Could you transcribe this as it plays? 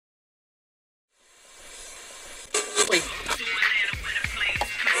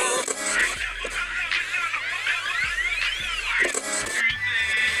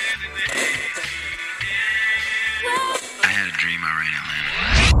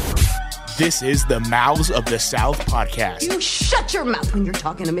This is the Mouths of the South podcast. You shut your mouth when you're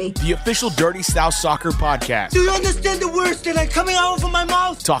talking to me. The official Dirty South Soccer podcast. Do you understand the words that are coming out of my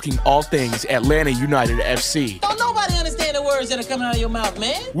mouth? Talking all things Atlanta United FC. Don't nobody understand the words that are coming out of your mouth,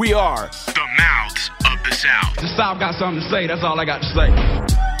 man. We are the Mouths of the South. The South got something to say. That's all I got to say.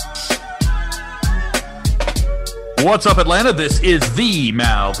 What's up, Atlanta? This is the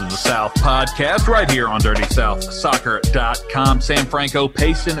Mouths of the South podcast right here on DirtySouthSoccer.com. Sam Franco,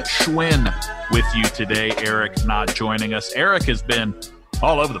 Payson Schwinn with you today. Eric not joining us. Eric has been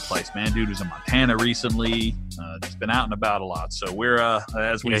all over the place, man. Dude was in Montana recently. Just been out and about a lot. So we're,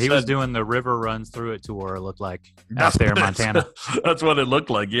 as we said, he was doing the river runs through it tour, it looked like, out there in Montana. That's what it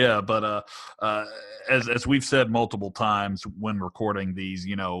looked like, yeah. But as we've said multiple times when recording these,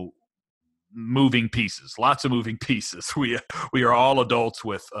 you know, moving pieces, lots of moving pieces. We are all adults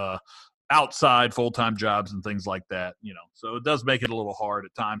with outside full-time jobs and things like that, you know. So it does make it a little hard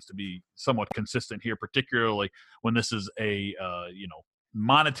at times to be somewhat consistent here, particularly when this is a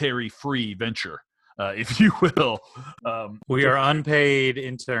monetary-free venture, if you will. We are unpaid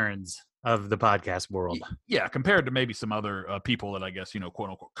interns of the podcast world. Yeah, compared to maybe some other people that I guess, you know,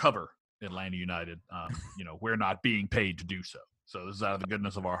 quote-unquote cover Atlanta United, you know, we're not being paid to do so. So this is out of the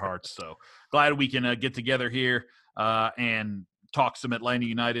goodness of our hearts. So glad we can get together here and talk some Atlanta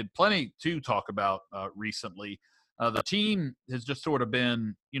United. Plenty to talk about recently. The team has just sort of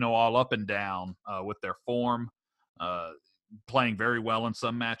been, you know, all up and down with their form, playing very well in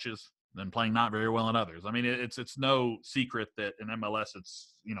some matches, then playing not very well in others. I mean, it's no secret that in MLS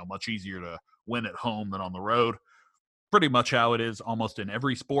it's, you know, much easier to win at home than on the road. Pretty much how it is almost in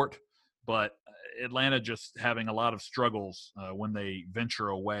every sport. But Atlanta just having a lot of struggles when they venture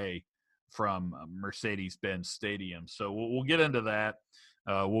away from Mercedes-Benz Stadium. So we'll get into that.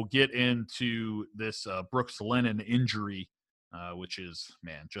 We'll get into this Brooks Lennon injury, which is,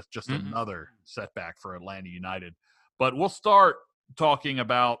 man, just another setback for Atlanta United. But we'll start talking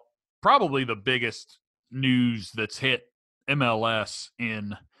about probably the biggest news that's hit MLS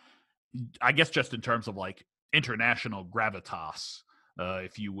in, I guess, just in terms of like international gravitas,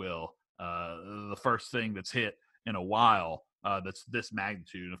 if you will. The first thing that's hit in a while that's this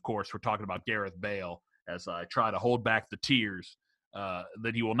magnitude. And of course, we're talking about Gareth Bale as I try to hold back the tears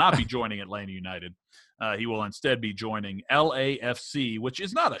that he will not be joining Atlanta United. He will instead be joining LAFC, which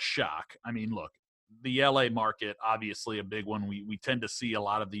is not a shock. I mean, look, the LA market, obviously a big one. We tend to see a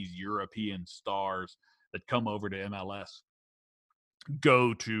lot of these European stars that come over to MLS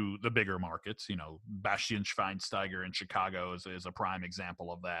go to the bigger markets. You know, Bastian Schweinsteiger in Chicago is a prime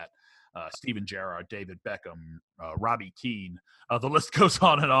example of that. Steven Gerrard, David Beckham, Robbie Keane. The list goes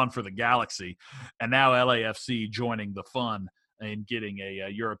on and on for the Galaxy. And now LAFC joining the fun and getting a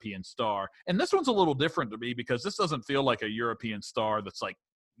European star. And this one's a little different to me because this doesn't feel like a European star that's like,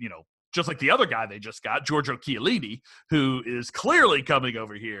 you know, just like the other guy they just got, Giorgio Chiellini, who is clearly coming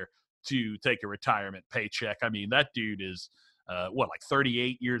over here to take a retirement paycheck. I mean, that dude is, like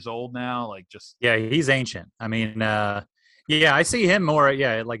 38 years old now? Like just. Yeah, he's ancient. I mean, yeah, I see him more,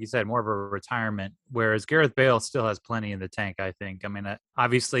 like you said, more of a retirement, whereas Gareth Bale still has plenty in the tank, I think. I mean,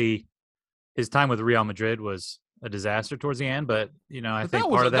 obviously, his time with Real Madrid was a disaster towards the end, but, you know, I think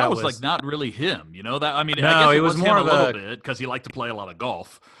part of that was like not really him, you know? That I mean, no, I guess it was more him a little bit because he liked to play a lot of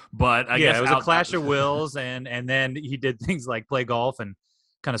golf, but I guess it was a clash of wills, and then he did things like play golf and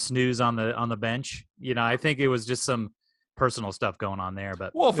kind of snooze on the bench. You know, I think it was just some personal stuff going on there,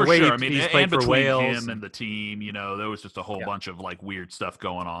 but well, for sure. I mean, he's and between Wales him and the team, you know, there was just a whole bunch of like weird stuff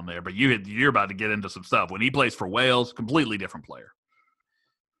going on there. But you're about to get into some stuff when he plays for Wales, completely different player,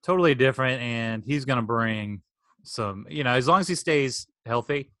 totally different, and he's going to bring some. You know, as long as he stays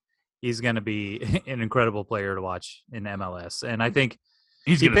healthy, he's going to be an incredible player to watch in MLS. And I think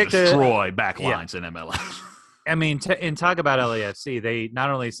he's going to destroy backlines in MLS. I mean, and talk about LAFC. They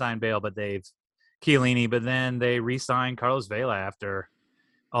not only signed Bale, but they've Chiellini, but then they re-signed Carlos Vela after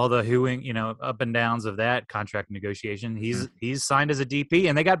all the hooing, you know, up and downs of that contract negotiation. He's signed as a DP,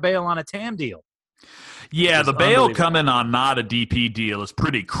 and they got Bale on a TAM deal. Yeah, the Bale coming on not a DP deal is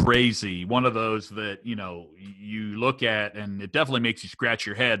pretty crazy. One of those that, you know, you look at and it definitely makes you scratch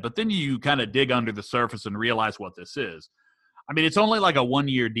your head, but then you kind of dig under the surface and realize what this is. I mean, it's only like a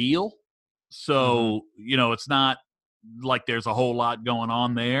 1-year deal, so, you know, it's not like there's a whole lot going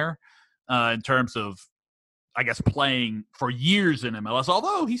on there. In terms of, I guess, playing for years in MLS,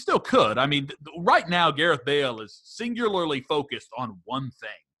 although he still could. I mean, right now, Gareth Bale is singularly focused on one thing,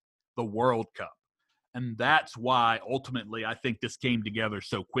 the World Cup. And that's why, ultimately, I think this came together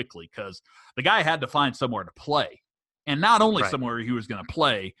so quickly, because the guy had to find somewhere to play. And not only somewhere he was going to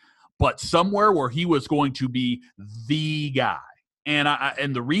play, but somewhere where he was going to be the guy.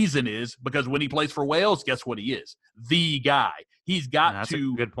 And the reason is because when he plays for Wales, guess what he is? The guy. He's got That's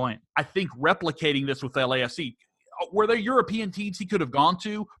to, a good point. I think, replicating this with LAFC. Were there European teams he could have gone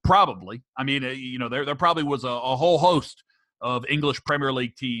to? Probably. I mean, there probably was a whole host of English Premier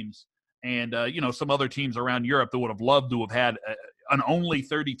League teams and, some other teams around Europe that would have loved to have had an only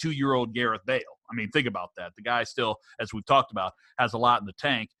 32-year-old Gareth Bale. I mean, think about that. The guy still, as we've talked about, has a lot in the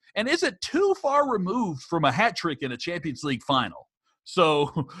tank and isn't too far removed from a hat trick in a Champions League final.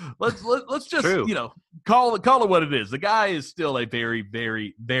 So let's just, True. Call it what it is. The guy is still a very,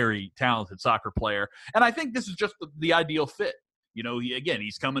 very, very talented soccer player. And I think this is just the ideal fit.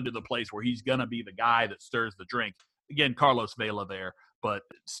 He's coming to the place where he's going to be the guy that stirs the drink. Again, Carlos Vela there, but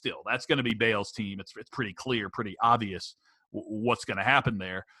still, that's going to be Bale's team. It's pretty clear, pretty obvious what's going to happen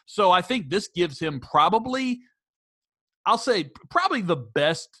there. So I think this gives him probably the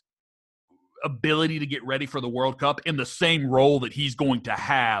best ability to get ready for the World Cup in the same role that he's going to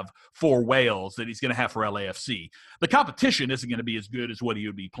have for Wales that he's going to have for LAFC. The competition isn't going to be as good as what he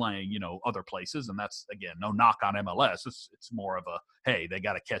would be playing, other places. And that's, again, no knock on MLS. It's more of a, hey, they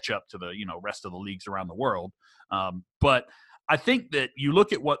got to catch up to the, rest of the leagues around the world. But I think that you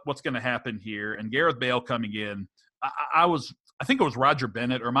look at what's going to happen here and Gareth Bale coming in. I think it was Roger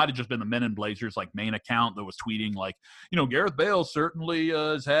Bennett, or it might have just been the Men in Blazers main account that was tweeting Gareth Bale certainly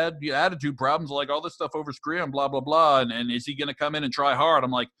has had attitude problems, all this stuff over scrim, blah, blah, blah. And is he going to come in and try hard?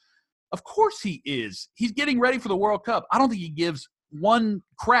 I'm like, of course he is. He's getting ready for the World Cup. I don't think he gives one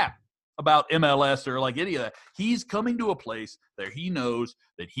crap about MLS or any of that. He's coming to a place that he knows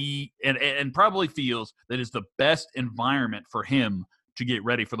that he and probably feels that is the best environment for him to get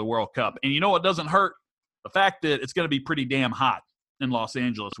ready for the World Cup. And you know what doesn't hurt? The fact that it's going to be pretty damn hot in Los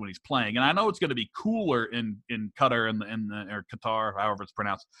Angeles when he's playing, and I know it's going to be cooler in Qatar or Qatar, however it's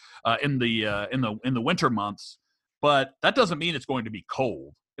pronounced, in the winter months. But that doesn't mean it's going to be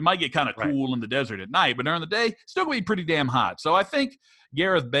cold. It might get kind of cool in the desert at night, but during the day, it's still going to be pretty damn hot. So I think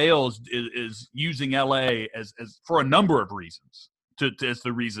Gareth Bale is using LA as for a number of reasons. As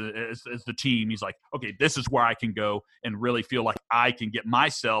the team, he's like, okay, this is where I can go and really feel like I can get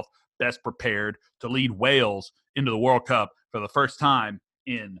myself best prepared to lead Wales into the World Cup for the first time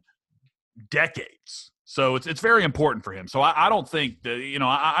in decades. So it's very important for him. So I don't think that,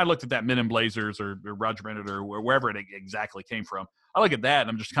 I looked at that Men in Blazers or Roger Bennett or wherever it exactly came from. I look at that and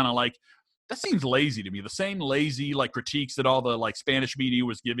I'm just kind of like, that seems lazy to me. The same lazy critiques that all the Spanish media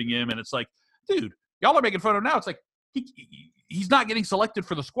was giving him. And it's like, dude, y'all are making fun of him now. It's like, he's not getting selected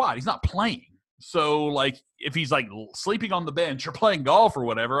for the squad. He's not playing. So, if he's, sleeping on the bench or playing golf or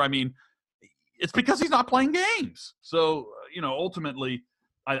whatever, I mean, it's because he's not playing games. So, ultimately,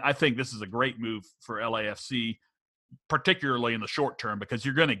 I think this is a great move for LAFC, particularly in the short term, because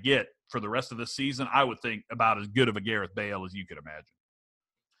you're going to get, for the rest of this season, I would think, about as good of a Gareth Bale as you could imagine.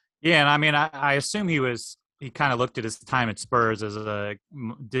 Yeah, and I mean, I assume he kind of looked at his time at Spurs as a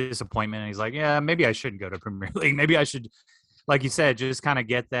disappointment, and he's like, yeah, maybe I shouldn't go to Premier League. Maybe I should, like you said, just kind of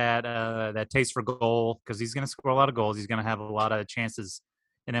get that taste for goal, because he's going to score a lot of goals. He's going to have a lot of chances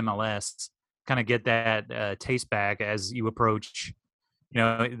in MLS. Kind of get that taste back as you approach.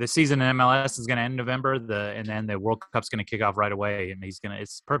 The season in MLS is going to end in November, and then the World Cup's going to kick off right away, and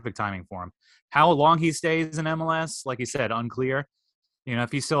it's perfect timing for him. How long he stays in MLS, like you said, unclear.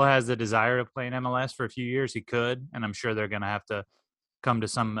 If he still has the desire to play in MLS for a few years, he could, and I'm sure they're going to have to come to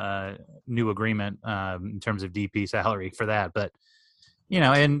some new agreement in terms of DP salary for that. But,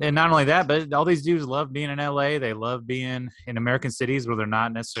 and not only that, but all these dudes love being in LA. They love being in American cities where they're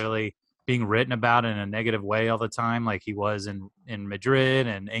not necessarily being written about in a negative way all the time, like he was in Madrid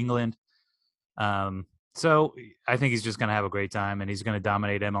and England. So I think he's just going to have a great time, and he's going to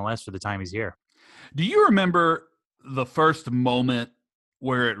dominate MLS for the time he's here. Do you remember the first moment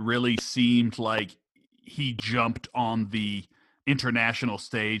where it really seemed like he jumped on the international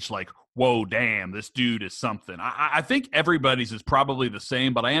stage, whoa, damn, this dude is something? I think everybody's is probably the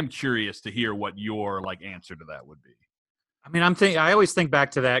same, but I am curious to hear what your answer to that would be. I mean, I always think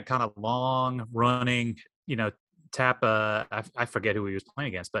back to that kind of long running, tap. I forget who he was playing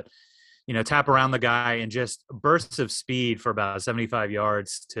against, but tap around the guy and just bursts of speed for about 75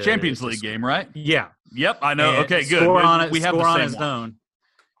 yards to Champions League game, right? Yeah. Yep, I know. And okay, good. We have the same zone.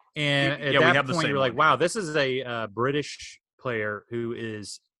 And at that point, you're like, wow, this is a British player who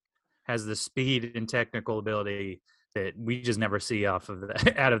has the speed and technical ability that we just never see out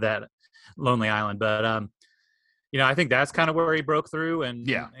of that lonely island. But I think that's kind of where he broke through. And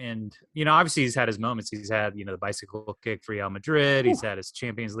obviously he's had his moments. He's had the bicycle kick for Real Madrid. He's had his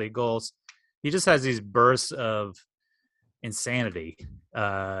Champions League goals. He just has these bursts of insanity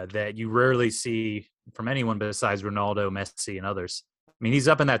that you rarely see from anyone besides Ronaldo, Messi, and others. I mean, he's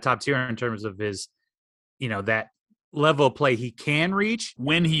up in that top tier in terms of his, that level of play he can reach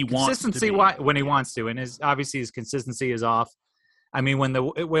when he wants to. When he wants to, and obviously his consistency is off. I mean, when the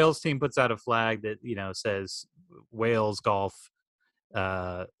Wales team puts out a flag that says Wales golf,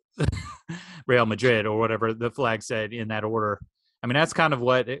 Real Madrid or whatever the flag said in that order. I mean, that's kind of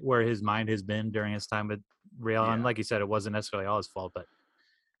where his mind has been during his time with Real. Yeah. And like you said, it wasn't necessarily all his fault, but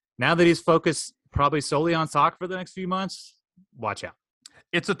now that he's focused probably solely on soccer for the next few months, watch out.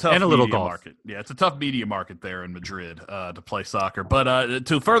 It's a tough media market. Yeah, it's a tough media market there in Madrid to play soccer. But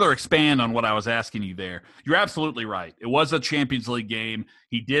to further expand on what I was asking you there, you're absolutely right. It was a Champions League game.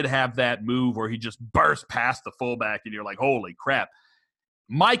 He did have that move where he just burst past the fullback, and you're like, holy crap.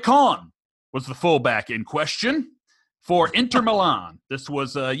 Maicon was the fullback in question for Inter Milan. This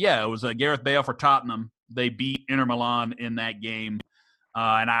was, it was Gareth Bale for Tottenham. They beat Inter Milan in that game.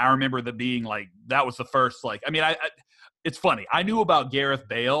 And I remember that being like, that was the first, it's funny. I knew about Gareth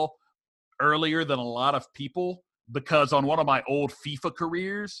Bale earlier than a lot of people because on one of my old FIFA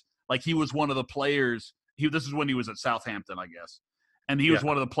careers, he was one of the players. This is when he was at Southampton, I guess. And he was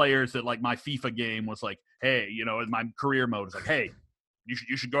one of the players that my FIFA game was like, hey, in my career mode, it's like, hey,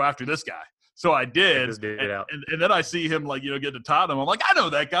 you should go after this guy. So I did, and then I see him get to Tottenham. I'm like, I know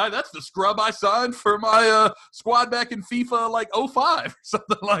that guy. That's the scrub I signed for my squad back in FIFA 05 or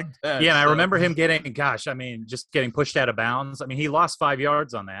something like that. Yeah, and I remember him just getting pushed out of bounds. I mean, he lost 5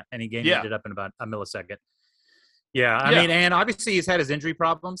 yards on that, and he gained it up in about a millisecond. Yeah, I mean, and obviously he's had his injury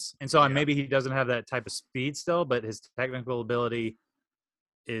problems, and so maybe he doesn't have that type of speed still, but his technical ability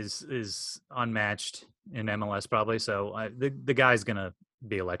is unmatched in MLS probably. So the guy's gonna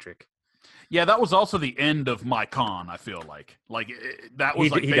be electric. Yeah, that was also the end of Maicon, I feel like. That was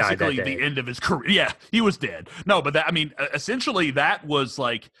basically the end of his career. Yeah, he was dead. No, but essentially that was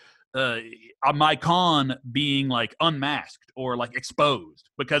a Maicon being unmasked or exposed,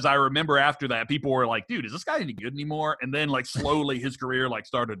 because I remember after that people were like, dude, is this guy any good anymore? And then slowly his career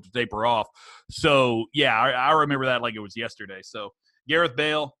started to taper off. So yeah, I remember that like it was yesterday. So Gareth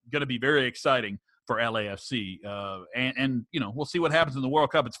Bale going to be very exciting for LAFC. And we'll see what happens in the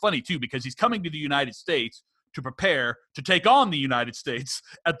World Cup. It's funny, too, because he's coming to the United States to prepare to take on the United States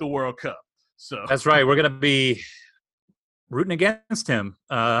at the World Cup. So that's right. We're going to be rooting against him.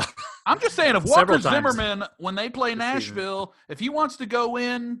 I'm just saying, if Walker Zimmerman, when they play Nashville, if he wants to go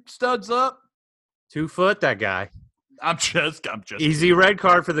in, studs up. 2 foot, that guy. I'm just easy red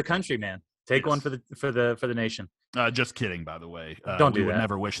card for the country, man. Take one for the nation. Just kidding, by the way. Don't do that. We would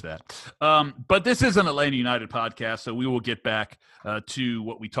never wish that. But this is an Atlanta United podcast, so we will get back to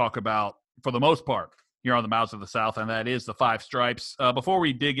what we talk about for the most part here on the Mouths of the South, and that is the Five Stripes. Before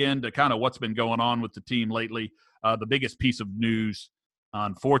we dig into kind of what's been going on with the team lately, the biggest piece of news,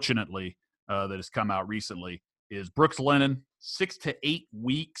 unfortunately, that has come out recently is Brooks Lennon, 6 to 8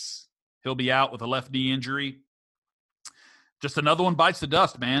 weeks. He'll be out with a left knee injury. Just another one bites the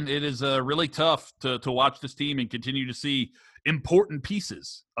dust, man. It is really tough to watch this team and continue to see important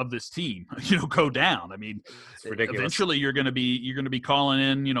pieces of this team, go down. I mean, it's ridiculous. Eventually you're going to be calling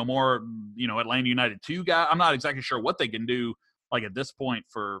in, more, Atlanta United 2 guy. I'm not exactly sure what they can do at this point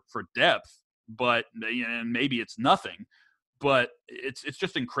for depth, but and maybe it's nothing. But it's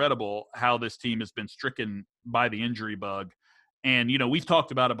just incredible how this team has been stricken by the injury bug. And we've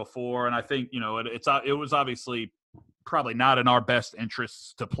talked about it before, and I think it was obviously probably not in our best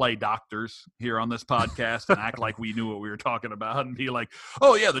interests to play doctors here on this podcast and act like we knew what we were talking about and be like,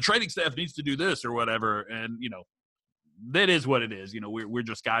 oh yeah, the training staff needs to do this or whatever. And, that is what it is. We're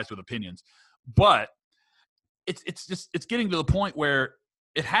just guys with opinions, but it's getting to the point where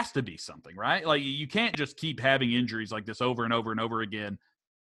it has to be something, right? You can't just keep having injuries like this over and over and over again.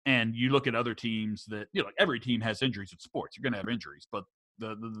 And you look at other teams that, every team has injuries in sports. You're going to have injuries, but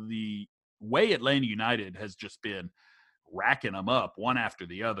the way Atlanta United has just been racking them up one after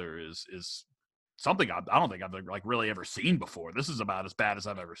the other is something I don't think I've really ever seen before. This is about as bad as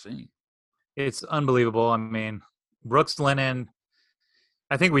I've ever seen. It's unbelievable. I mean, Brooks Lennon,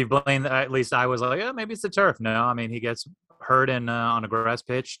 I think we blamed, at least I was like, oh, maybe it's the turf. No, I mean, he gets hurt on a grass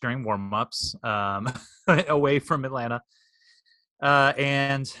pitch during warm-ups away from Atlanta.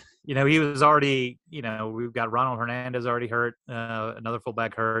 And, he was already, we've got Ronald Hernandez already hurt, another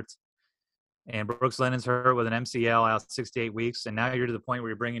fullback hurt. And Brooks Lennon's hurt with an MCL out 6 to 8 weeks. And now you're to the point where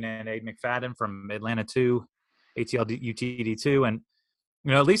you're bringing in Aid McFadden from Atlanta 2, ATL UTD 2. And,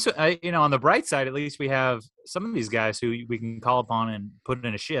 at least, on the bright side, at least we have some of these guys who we can call upon and put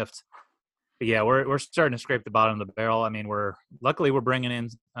in a shift. But, yeah, we're starting to scrape the bottom of the barrel. I mean, we're bringing in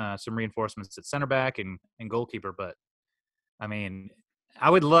some reinforcements at center back and goalkeeper. But, I mean, I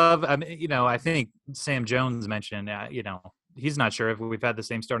would love. I mean, I think Sam Jones mentioned. He's not sure if we've had the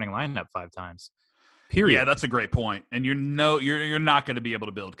same starting lineup 5 times. Period. Yeah, that's a great point. And you're not going to be able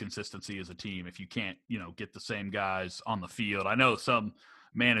to build consistency as a team if you can't, get the same guys on the field. I know some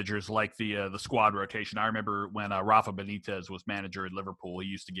managers like the squad rotation. I remember when Rafa Benitez was manager at Liverpool, he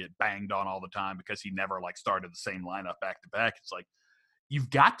used to get banged on all the time because he never started the same lineup back to back. It's like, you've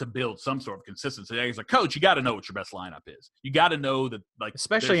got to build some sort of consistency. As a coach, you got to know what your best lineup is. You got to know that,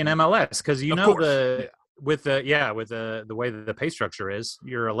 especially in MLS, because with the way that the pay structure is,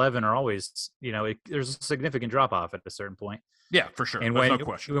 your 11 are always, there's a significant drop off at a certain point. Yeah, for sure. And There's no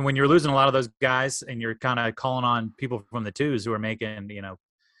question. When you're losing a lot of those guys and you're kind of calling on people from the twos who are making,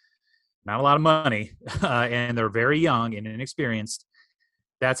 not a lot of money, and they're very young and inexperienced,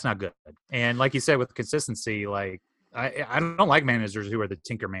 that's not good. And like you said, with consistency, I don't like managers who are the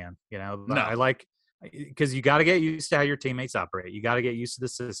tinker man. No. I like, because you got to get used to how your teammates operate. You got to get used to the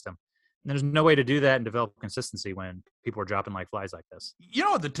system. And there's no way to do that and develop consistency when people are dropping like flies like this. You know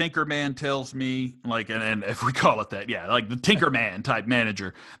what the tinker man tells me? And if we call it that, the tinker man type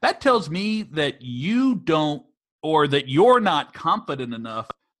manager, that tells me that you don't, or that you're not confident enough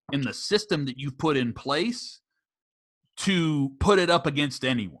in the system that you've put in place to put it up against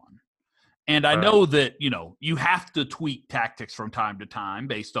anyone. And I know that, you have to tweak tactics from time to time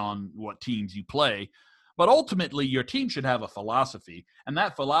based on what teams you play. But ultimately, your team should have a philosophy, and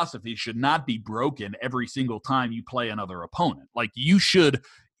that philosophy should not be broken every single time you play another opponent. You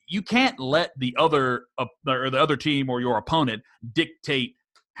can't let the other team or your opponent dictate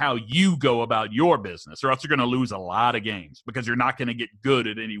how you go about your business, or else you're going to lose a lot of games because you're not going to get good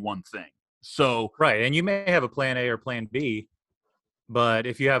at any one thing. So right, and you may have a plan A or plan B, but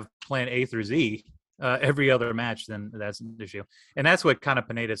if you have plan A through Z every other match, then that's an issue. And that's what kind of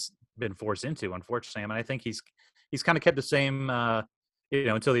Pineda's been forced into, unfortunately. I mean, I think he's kind of kept the same,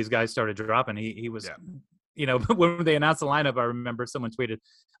 until these guys started dropping. He was, when they announced the lineup, I remember someone tweeted,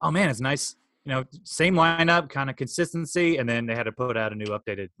 "Oh man, it's nice, same lineup, kind of consistency." And then they had to put out a new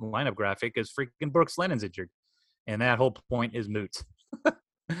updated lineup graphic because freaking Brooks Lennon's injured, and that whole point is moot.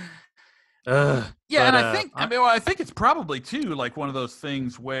 I think it's probably too one of those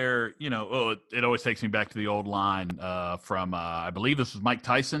things where it always takes me back to the old line from I believe this was Mike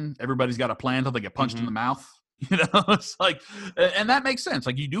Tyson. Everybody's got a plan until they get punched in the mouth. It's and that makes sense.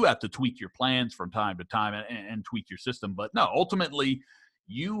 You do have to tweak your plans from time to time and tweak your system. But no, ultimately,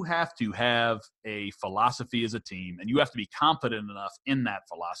 you have to have a philosophy as a team, and you have to be confident enough in that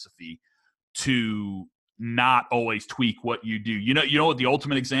philosophy to not always tweak what you do. You know what the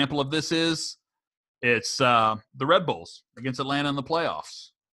ultimate example of this is? It's the Red Bulls against Atlanta in the playoffs.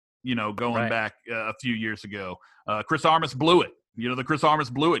 Going back a few years ago, Chris Armas blew it. The Chris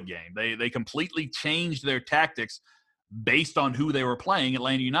Armas blew it game. They completely changed their tactics based on who they were playing,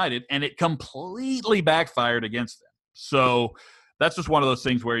 Atlanta United, and it completely backfired against them. So that's just one of those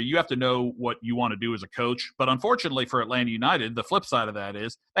things where you have to know what you want to do as a coach. But unfortunately for Atlanta United, the flip side of that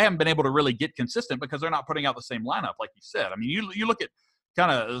is they haven't been able to really get consistent because they're not putting out the same lineup, like you said. I mean, you look at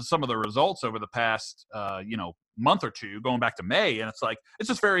kind of some of the results over the past, month or two, going back to May, and it's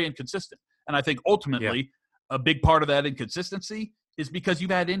just very inconsistent. And I think ultimately a big part of that inconsistency is because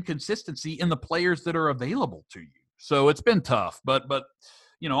you've had inconsistency in the players that are available to you. So it's been tough, but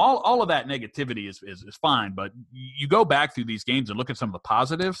all of that negativity is fine, but you go back through these games and look at some of the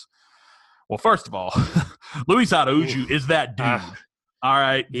positives. Well, first of all, Luis Araujo is that dude. All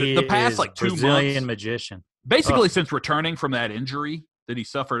right. The past 2 Brazilian months, magician. basically since returning from that injury that he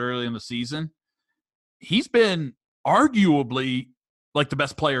suffered early in the season, he's been arguably the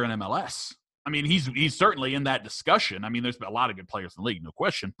best player in MLS. I mean, he's certainly in that discussion. I mean, there's been a lot of good players in the league, no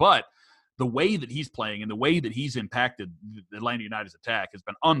question, but the way that he's playing and the way that he's impacted the Atlanta United's attack has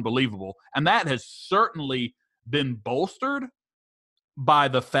been unbelievable. And that has certainly been bolstered by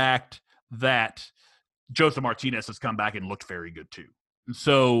the fact that Joseph Martinez has come back and looked very good too. And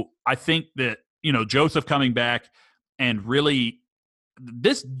so I think that, Joseph coming back and really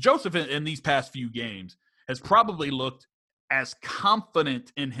Joseph in these past few games has probably looked as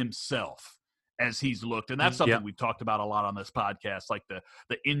confident in himself as he's looked. And that's something we've talked about a lot on this podcast,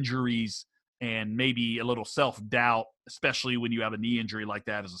 the injuries and maybe a little self-doubt, especially when you have a knee injury like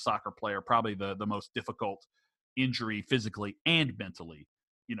that as a soccer player, probably the most difficult injury physically and mentally,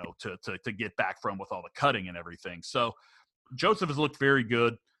 to get back from with all the cutting and everything. So Joseph has looked very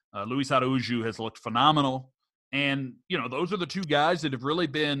good. Luis Araujo has looked phenomenal. And, those are the two guys that have really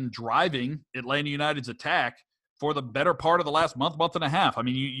been driving Atlanta United's attack for the better part of the last month and a half. I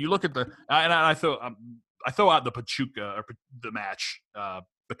mean, you look at I throw out the Pachuca or the match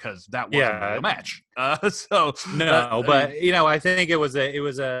because that wasn't a real match. But I think it was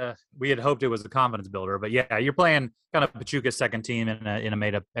a we had hoped it was a confidence builder, but yeah, you're playing kind of Pachuca's second team in a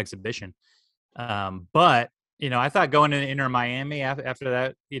made up exhibition. But I thought going into Inter Miami after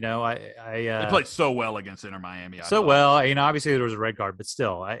that, they played so well against Inter Miami. Obviously there was a red card, but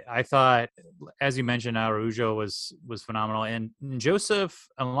still, I thought, as you mentioned, Araujo was phenomenal, and Josef,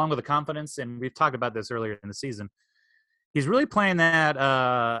 along with the confidence, and we've talked about this earlier in the season, he's really playing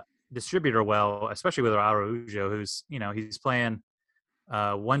that distributor well, especially with Araujo, who's he's playing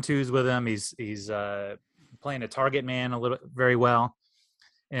 1-2s with him. He's playing a target man very well.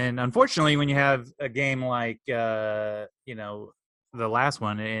 And unfortunately, when you have a game like, the last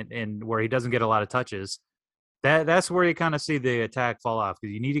one and where he doesn't get a lot of touches, that's where you kind of see the attack fall off,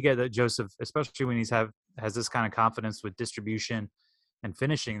 because you need to get that Josef, especially when has this kind of confidence with distribution and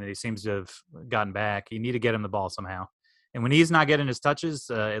finishing that he seems to have gotten back. You need to get him the ball somehow. And when he's not getting his touches,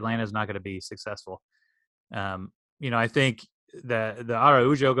 Atlanta's not going to be successful. I think the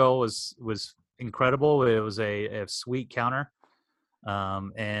Araujo goal was incredible. It was a sweet counter.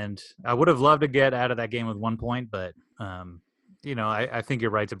 And I would have loved to get out of that game with 1 point, but I think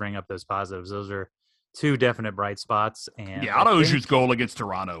you're right to bring up those positives. Those are two definite bright spots. And Araujo's goal against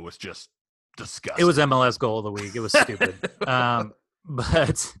Toronto was just disgusting. It was MLS goal of the week. It was stupid. And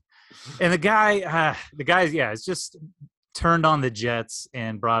the guy, it's just turned on the Jets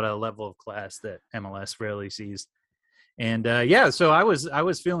and brought a level of class that MLS rarely sees. And so I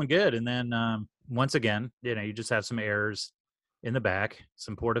was feeling good. And then once again, you just have some errors in the back,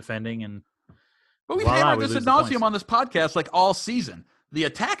 some poor defending, but we've hammered this ad nauseum on this podcast like all season. The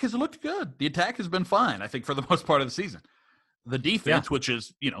attack has looked good. The attack has been fine, I think, for the most part of the season. The defense, which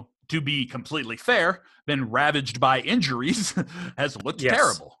is, to be completely fair, been ravaged by injuries, has looked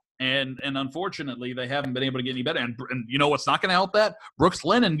terrible. And unfortunately, they haven't been able to get any better. And you know what's not going to help that? Brooks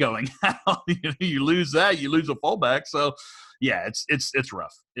Lennon going out. You lose that, you lose a fullback. So, yeah, it's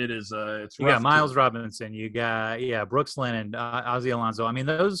rough. It is. It's rough. You got Miles Robinson. You got Brooks Lennon, Ozzie Alonso. I mean,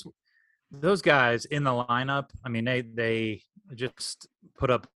 those guys in the lineup. I mean, they just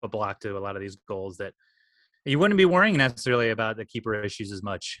put up a block to a lot of these goals that you wouldn't be worrying necessarily about the keeper issues as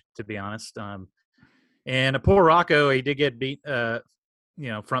much, to be honest. And a poor Rocco, he did get beat.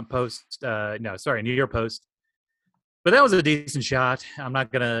 Front post. Near post. But that was a decent shot. I'm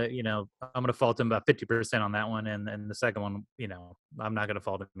not gonna, I'm gonna fault him about 50% on that one, and the second one, I'm not gonna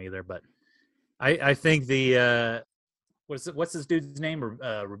fault him either. But I think the what's this dude's name?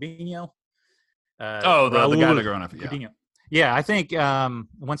 Rubinho. The guy they're going after. Yeah. Yeah, I think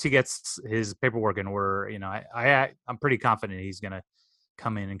once he gets his paperwork in order, I'm pretty confident he's gonna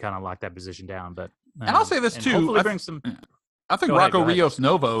come in and kind of lock that position down. But and I'll say this too. Hopefully bring some. I think Rocco Rios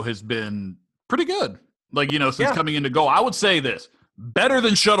Novo has been pretty good. Since coming into goal, I would say this: better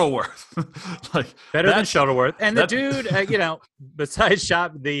than Shuttleworth. Better than Shuttleworth, and the dude, besides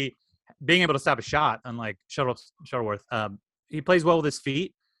being able to stop a shot, unlike Shuttleworth, he plays well with his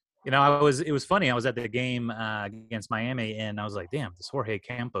feet. It was funny. I was at the game against Miami, and I was like, "Damn, this Jorge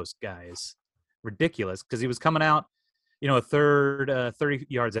Campos guy is ridiculous," because he was coming out, a third 30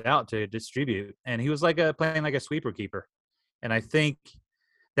 yards out to distribute, and he was playing like a sweeper keeper. And I think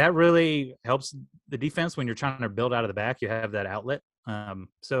that really helps the defense when you're trying to build out of the back. You have that outlet.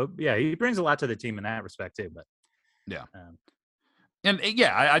 He brings a lot to the team in that respect too. But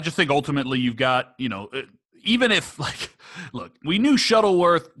I just think ultimately you've got, even if look, we knew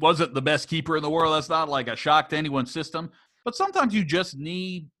Shuttleworth wasn't the best keeper in the world. That's not like a shock to anyone's system. But sometimes you just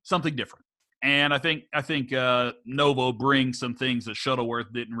need something different. And I think Novo brings some things that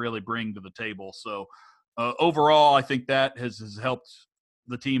Shuttleworth didn't really bring to the table. So. Overall, I think that has helped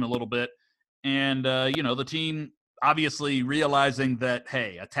the team a little bit. And, the team obviously realizing that,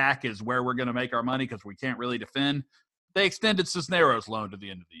 hey, attack is where we're going to make our money because we can't really defend. They extended Cisneros' loan to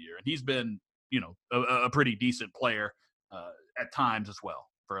the end of the year. And he's been, a pretty decent player at times as well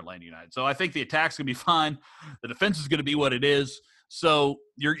for Atlanta United. So I think the attack's going to be fine. The defense is going to be what it is. So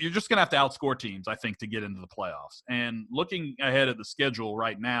you're just going to have to outscore teams, I think, to get into the playoffs. And looking ahead at the schedule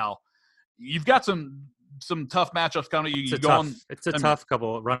right now, you've got some tough matchups coming. It's a tough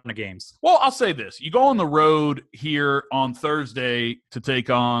couple run of games. Well, I'll say this. You go on the road here on Thursday to take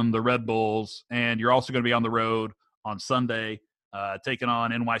on the Red Bulls, and you're also going to be on the road on Sunday taking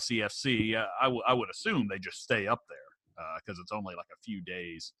on NYCFC. I would assume they just stay up there because it's only like a few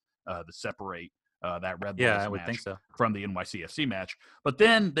days to separate that Red Bulls I would match think so. From the NYCFC match. But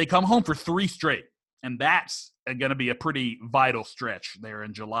then they come home for 3 straight. And that's going to be a pretty vital stretch there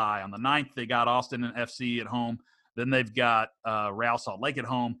in July. On the 9th, they got Austin and FC at home. Then they've got Real Salt Lake at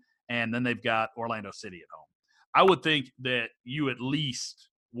home. And then they've got Orlando City at home. I would think that you at least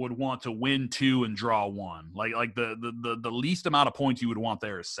would want to win 2 and draw 1. Like the least amount of points you would want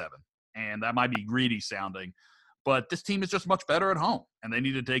there is 7. And that might be greedy sounding, but this team is just much better at home, and they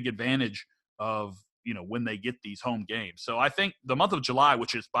need to take advantage of, when they get these home games. So I think the month of July,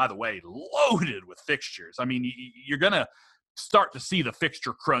 which is, by the way, loaded with fixtures. I mean, you're going to start to see the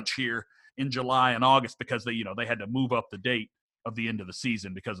fixture crunch here in July and August because they had to move up the date of the end of the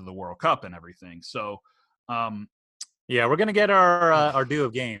season because of the World Cup and everything. So, yeah, we're going to get our due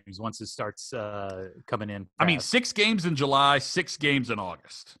of games once it starts coming in fast. I mean, 6 games in July, 6 games in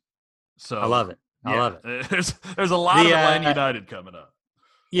August. So I love it. I love it. There's a lot of Atlanta United coming up.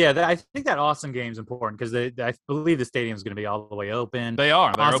 Yeah, I think that Austin game is important because I believe the stadium is going to be all the way open. They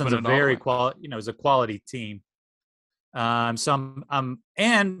are. They're Austin's a very quality. it's a quality team. I'm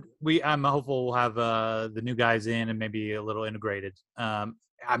hopeful we'll have the new guys in and maybe a little integrated.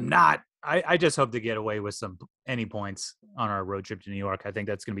 I just hope to get away with any points on our road trip to New York. I think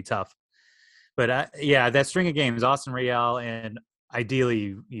that's going to be tough. But that string of games, Austin, Real, and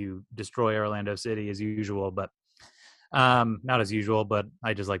ideally you destroy Orlando City as usual, but not as usual, but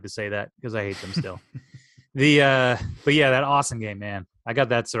I just like to say that because I hate them still. But yeah, that Austin game, man, I got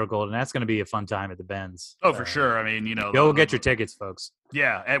that circled, and that's going to be a fun time at the Benz. Oh, for sure. I mean, go get your tickets, folks.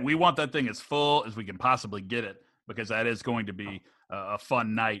 Yeah, and we want that thing as full as we can possibly get it because that is going to be a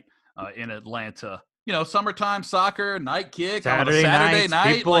fun night in Atlanta. Summertime soccer, night kick, Saturday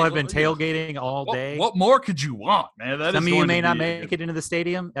night. People have been tailgating all day. What more could you want, man? Some of you may not make it into the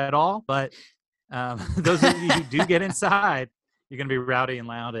stadium at all, but those of you who do get inside, you're going to be rowdy and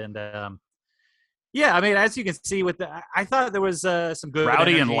loud. And I mean, as you can see I thought there was some good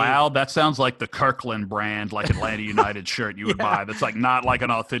rowdy energy. And loud. That sounds like the Kirkland brand, like Atlanta United shirt you would buy. That's like not like an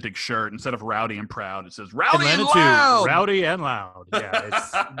authentic shirt. Instead of rowdy and proud, it says rowdy Atlanta and loud. Rowdy and loud. Yeah,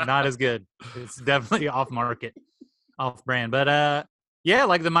 it's not as good. It's definitely off market, off brand. But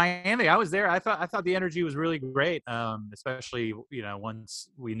like the Miami, I was there. I thought the energy was really great. Especially once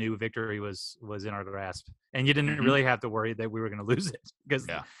we knew victory was in our grasp, and you didn't really have to worry that we were going to lose it because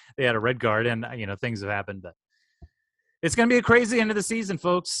they had a red card, and things have happened. But it's going to be a crazy end of the season,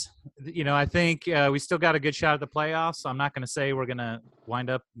 folks. I think we still got a good shot at the playoffs. So I'm not going to say we're going to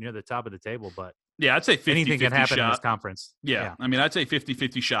wind up near the top of the table, but yeah, I'd say 50-50 anything can happen shot. in this conference. Yeah, I mean, I'd say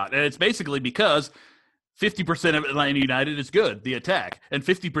 50-50 shot, and it's basically because 50% of Atlanta United is good, the attack, and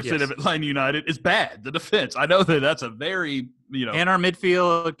 50% of Atlanta United is bad, the defense. I know that's a very, And our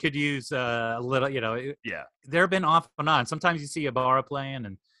midfield could use a little, They've been off and on. Sometimes you see Ibarra playing,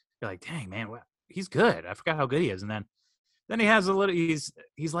 and you're like, dang, man, he's good. I forgot how good he is. And then he has a little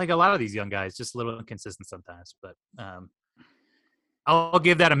 – he's like a lot of these young guys, just a little inconsistent sometimes. But I'll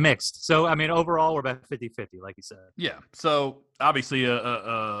give that a mixed. So, I mean, overall, we're about 50-50, like you said. Yeah. So, obviously,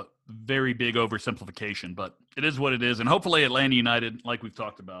 a very big oversimplification, but it is what it is. And hopefully Atlanta United, like we've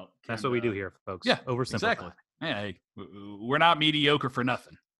talked about. That's what we do here, folks. Yeah, oversimplify. Exactly. Hey, we're not mediocre for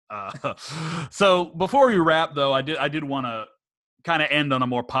nothing. So, before we wrap, though, I did want to kind of end on a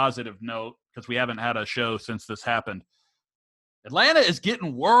more positive note because we haven't had a show since this happened. Atlanta is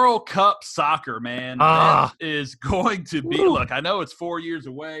getting World Cup soccer, man. That is going to be – look, I know it's 4 years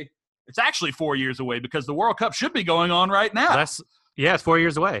away. It's actually 4 years away because the World Cup should be going on right now. It's 4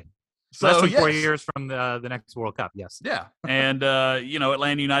 years away. So, less than 4 years from the next World Cup, yes. Yeah, and,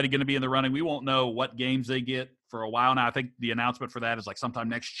 Atlanta United going to be in the running. We won't know what games they get for a while now. I think the announcement for that is like sometime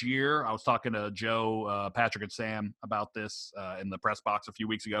next year. I was talking to Joe, Patrick, and Sam about this in the press box a few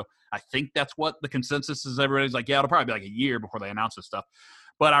weeks ago. I think that's what the consensus is. Everybody's like, yeah, it'll probably be like a year before they announce this stuff.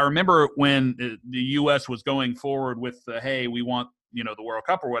 But I remember when the U.S. was going forward with, hey, we want, the World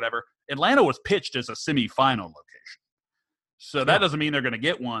Cup or whatever, Atlanta was pitched as a semifinal location. So that doesn't mean they're going to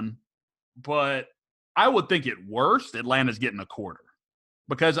get one. But I would think at worst, Atlanta's getting a quarter.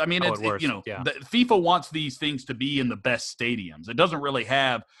 Because, I mean, FIFA wants these things to be in the best stadiums. It doesn't really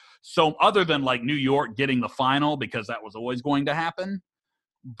have other than like New York getting the final because that was always going to happen.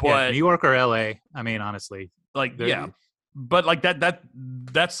 But New York or LA, I mean, honestly. But like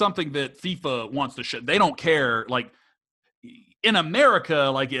that's something that FIFA wants to show. They don't care. Like in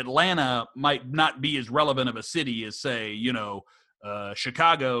America, like Atlanta might not be as relevant of a city as, say,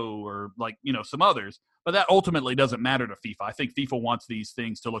 Chicago or like, some others. But that ultimately doesn't matter to FIFA. I think FIFA wants these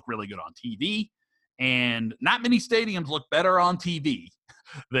things to look really good on TV. And not many stadiums look better on TV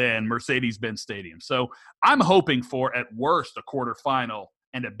than Mercedes-Benz Stadium. So I'm hoping for, at worst, a quarterfinal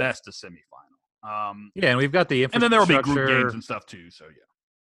and at best a semifinal. And we've got the infrastructure. And then there will be group games and stuff too. So,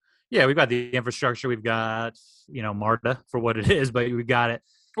 yeah, we've got the infrastructure. We've got, MARTA for what it is, but we got it.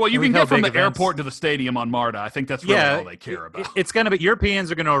 Well, you And can we've get held from the big events. airport to the stadium on MARTA. I think that's really all they care about. It's going to be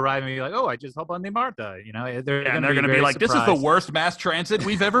Europeans are going to arrive and be like, "Oh, I just hop on the Marta." You know, And they're going to be like, surprised. "This is the worst mass transit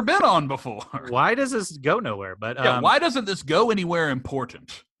we've ever been on before." Why does this go nowhere? But Why doesn't this go anywhere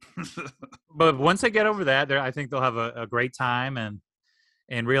important? But once they get over that, I think they'll have a great time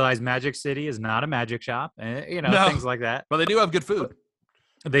and realize Magic City is not a magic shop, and things like that. But they do have good food.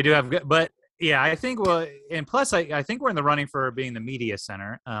 They do have good, but yeah, I think and plus I think we're in the running for being the media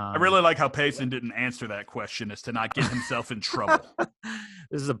center. I really like how Payson didn't answer that question as to not get himself in trouble.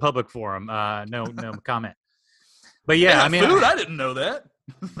 This is a public forum. No comment. But yeah, I mean, food. I didn't know that.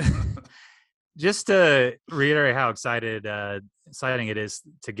 Just to reiterate how exciting it is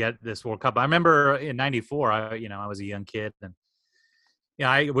to get this World Cup. I remember in '94, I was a young kid, and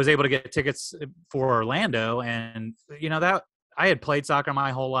I was able to get tickets for Orlando, and that I had played soccer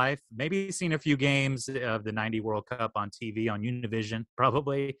my whole life, maybe seen a few games of the '90 World Cup on TV on Univision,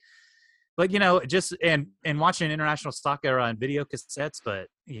 probably. But just and watching international soccer on video cassettes, but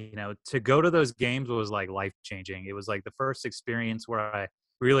to go to those games was like life changing. It was like the first experience where I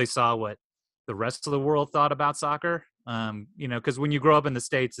really saw what the rest of the world thought about soccer. Because when you grow up in the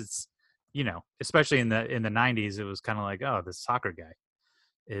States, it's especially in the '90s, it was kind of like, oh, the soccer guy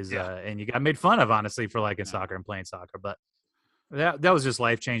is, and you got made fun of, honestly, for liking soccer and playing soccer. But that was just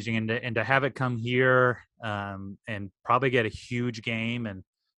life changing, and to have it come here and probably get a huge game, and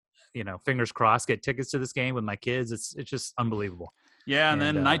fingers crossed, get tickets to this game with my kids. It's just unbelievable. Yeah, and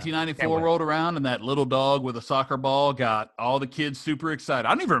then 1994 rolled around, and that little dog with a soccer ball got all the kids super excited.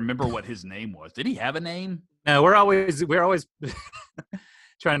 I don't even remember what his name was. Did he have a name? No, we're always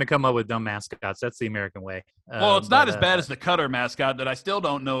trying to come up with dumb mascots. That's the American way. Well, it's not as bad as the Cutter mascot that I still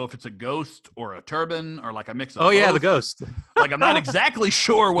don't know if it's a ghost or a turban or like a mix of both. Yeah, the ghost. Like I'm not exactly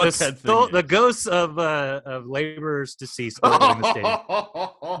sure what that thing is. The ghosts of laborers deceased in the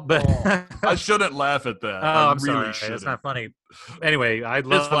stadium. But I shouldn't laugh at that. I'm really sorry. That's not funny. Anyway, I'd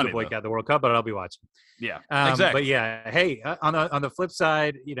love to boycott the World Cup, but I'll be watching. Yeah, exactly. But yeah, hey, on the flip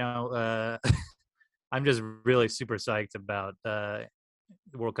side, I'm just really super psyched about the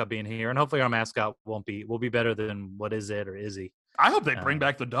World Cup being here, and hopefully our mascot will be better than what is it or is he? I hope they bring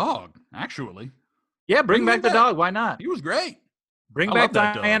back the dog. Actually, yeah, bring back the dog. Why not? He was great. Bring back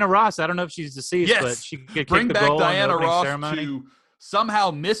Diana Ross. I don't know if she's deceased, but she could bring kick the back goal Diana on the Ross ceremony. to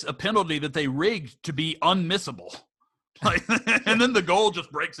somehow miss a penalty that they rigged to be unmissable. Like, and then the goal just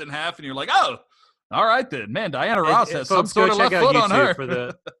breaks in half, and you're like, oh. All right then, man. Diana Ross has some sort of left foot on her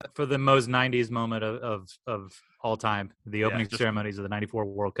for the most '90s moment of all time, the opening ceremonies of the '94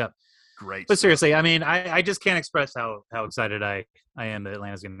 World Cup. Great. But seriously, I mean, I just can't express how excited I am that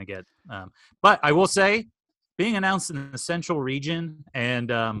Atlanta's going to get. But I will say, being announced in the Central region and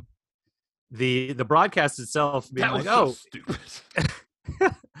the broadcast itself being like, so stupid.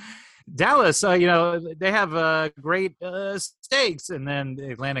 Dallas, they have great steaks, and then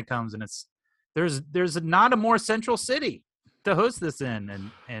Atlanta comes and it's. There's not a more central city to host this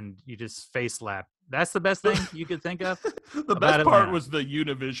in, and you just face slap. That's the best thing you could think of. The best part was the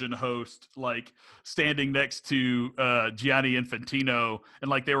Univision host, like standing next to Gianni Infantino,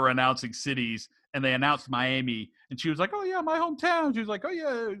 and like they were announcing cities, and they announced Miami, and she was like, "Oh yeah, my hometown." She was like, "Oh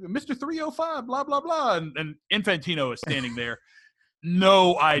yeah, Mr. 305, blah blah blah," and Infantino is standing there.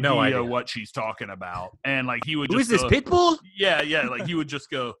 No idea what she's talking about, and like he would just who is this Pitbull? Yeah, like he would just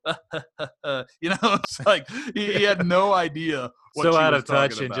go, it's like he had no idea. What so she out was of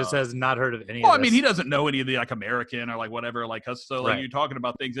touch talking and about. just has not heard of any. Well, of I this. mean, he doesn't know any of the like American or like whatever, like so like right. You're talking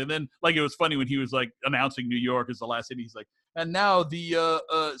about things, and then like it was funny when he was like announcing New York as the last city. He's like, and now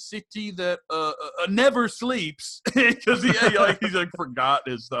the city that never sleeps because he's like forgot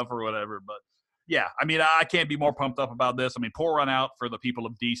his stuff or whatever, but. Yeah, I mean, I can't be more pumped up about this. I mean, poor run out for the people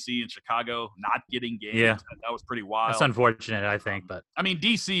of D.C. and Chicago not getting games. Yeah. That was pretty wild. That's unfortunate, I think. But I mean,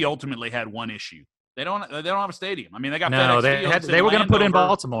 D.C. ultimately had one issue. They don't have a stadium. I mean, they got no, FedEx they were going to put in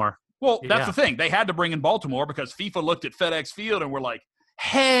Baltimore. Well, that's the thing. They had to bring in Baltimore because FIFA looked at FedEx Field and were like,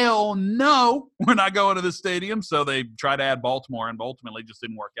 hell no, we're not going to this stadium. So they tried to add Baltimore, and ultimately just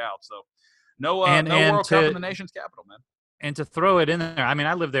didn't work out. So no World Cup in the nation's capital, man. And to throw it in there, I mean,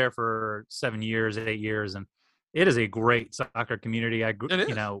 I lived there for 8 years, and it is a great soccer community. In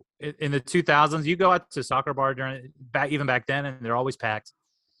the 2000s, you go out to soccer bar even back then, and they're always packed.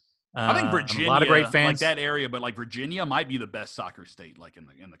 I think Virginia, a lot of great fans, like that area, but like Virginia might be the best soccer state, like in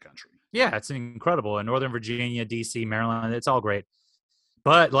the country. Yeah, it's incredible. In Northern Virginia, DC, Maryland, it's all great.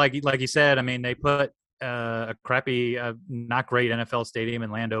 But like you said, I mean, they put a crappy, not great NFL stadium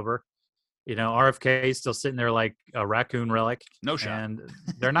in Landover. RFK is still sitting there like a raccoon relic. No shot. And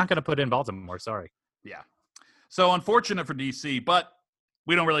they're not going to put in Baltimore. Sorry. Yeah. So unfortunate for DC, but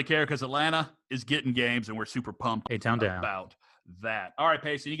we don't really care because Atlanta is getting games, and we're super pumped A-Town down. about that. All right,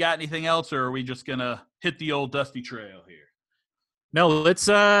 Payson, you got anything else, or are we just going to hit the old dusty trail here? No, let's,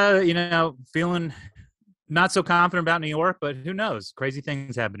 feeling not so confident about New York, but who knows? Crazy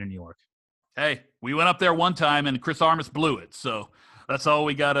things happen in New York. Hey, we went up there one time, and Chris Armas blew it, so that's all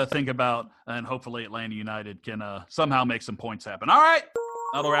we got to think about, and hopefully Atlanta United can somehow make some points happen. All right,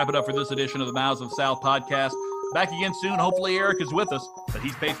 that'll wrap it up for this edition of the Mouths of the South podcast. Back again soon. Hopefully Eric is with us, but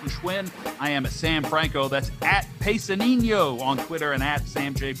he's Payson Schwinn. I am Sam Franco. That's at Paysonino on Twitter and at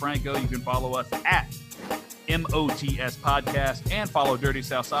Sam J. Franco. You can follow us at MOTS Podcast and follow Dirty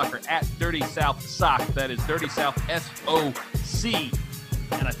South Soccer at Dirty South Sock. That is Dirty South SOC.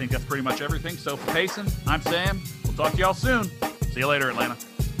 And I think that's pretty much everything. So for Payson, I'm Sam. We'll talk to y'all soon. See you later, Atlanta.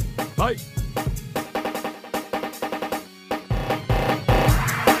 Bye.